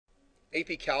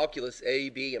AP Calculus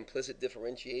AB, Implicit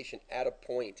Differentiation at a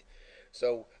point.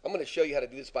 So I'm going to show you how to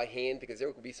do this by hand because there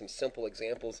will be some simple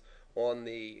examples on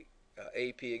the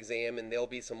AP exam, and there'll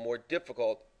be some more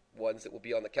difficult ones that will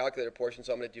be on the calculator portion.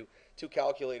 So I'm going to do 2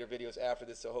 calculator videos after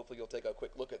this, so hopefully you'll take a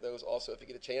quick look at those also if you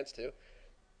get a chance to.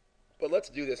 But let's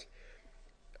do this.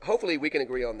 Hopefully we can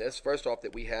agree on this. First off,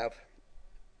 that we have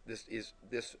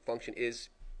this function is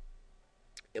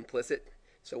implicit.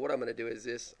 So what I'm going to do is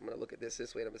this. I'm going to look at this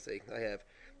way, and I'm going to say I have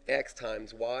x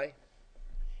times y.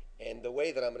 And the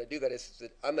way that I'm going to do that is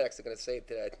that I'm actually going to say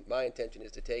that my intention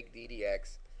is to take d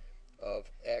dx of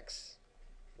x,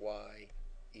 y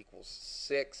equals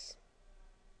 6.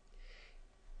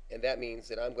 And that means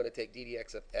that I'm going to take d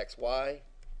dx of xy,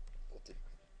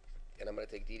 and I'm going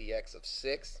to take d dx of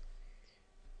 6.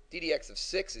 d dx of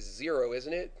 6 is 0,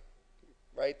 isn't it?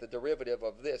 Right? The derivative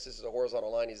of this is a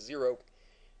horizontal line, is 0.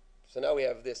 So now we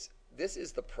have this. This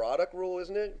is the product rule,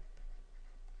 isn't it?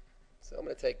 So I'm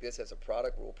going to take this as a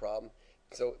product rule problem.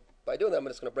 So by doing that, I'm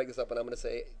just going to break this up, and I'm going to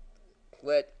say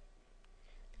let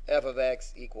f of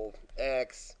x equal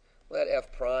x. Let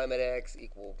f prime at x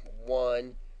equal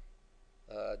 1.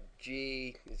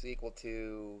 G is equal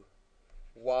to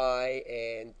y,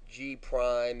 and g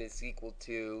prime is equal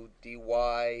to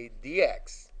dy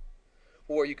dx.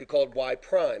 Or you could call it y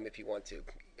prime if you want to,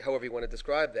 however you want to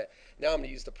describe that. Now I'm going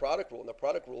to use the product rule, and the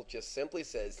product rule just simply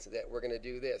says that we're going to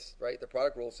do this, right? The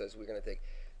product rule says we're going to take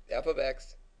f of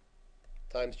x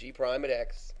times g prime at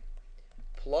x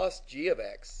plus g of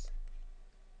x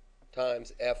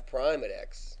times f prime at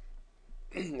x.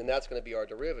 And that's going to be our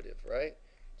derivative, right?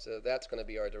 So that's going to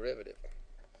be our derivative.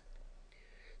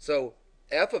 So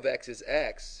f of x is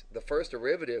x. The first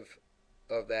derivative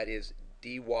of that is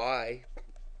dy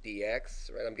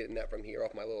dx, right? I'm getting that from here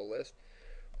off my little list.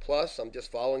 Plus, I'm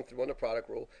just following through on the product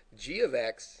rule. G of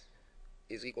x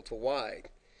is equal to y.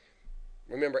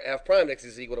 Remember, f prime x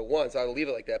is equal to 1, so I'll leave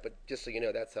it like that, but just so you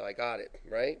know, that's how I got it,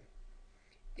 right?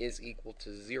 Is equal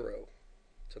to 0.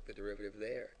 Took the derivative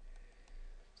there.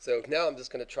 So now I'm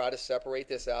just going to try to separate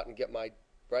this out and get my,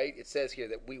 right? It says here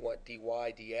that we want dy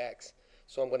dx.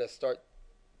 So I'm going to start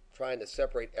trying to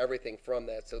separate everything from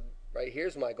that. So right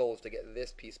here's my goal, is to get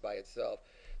this piece by itself.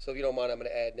 So if you don't mind, I'm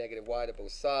going to add negative y to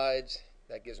both sides.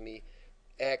 That gives me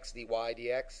x dy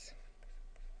dx.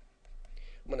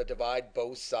 I'm going to divide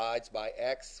both sides by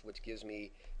x, which gives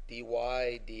me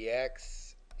dy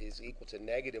dx is equal to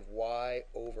negative y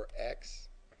over x.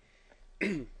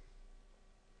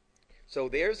 So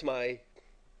there's my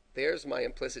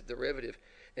implicit derivative.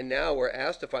 And now we're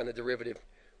asked to find the derivative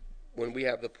when we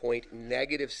have the point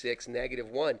negative 6, negative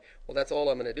 1. Well, that's all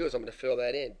I'm going to do, is I'm going to fill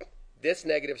that in. This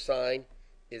negative sign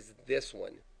is this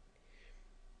one.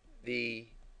 The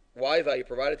y value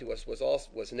provided to us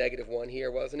was negative 1 here,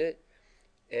 wasn't it?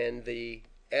 And the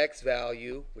x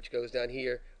value, which goes down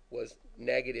here, was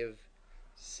negative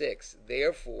 6.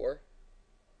 Therefore,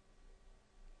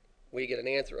 we get an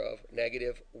answer of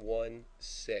negative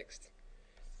 1/6.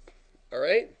 All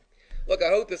right? Look, I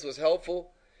hope this was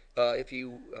helpful. If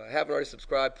you haven't already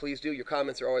subscribed, please do. Your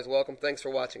comments are always welcome. Thanks for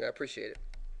watching. I appreciate it.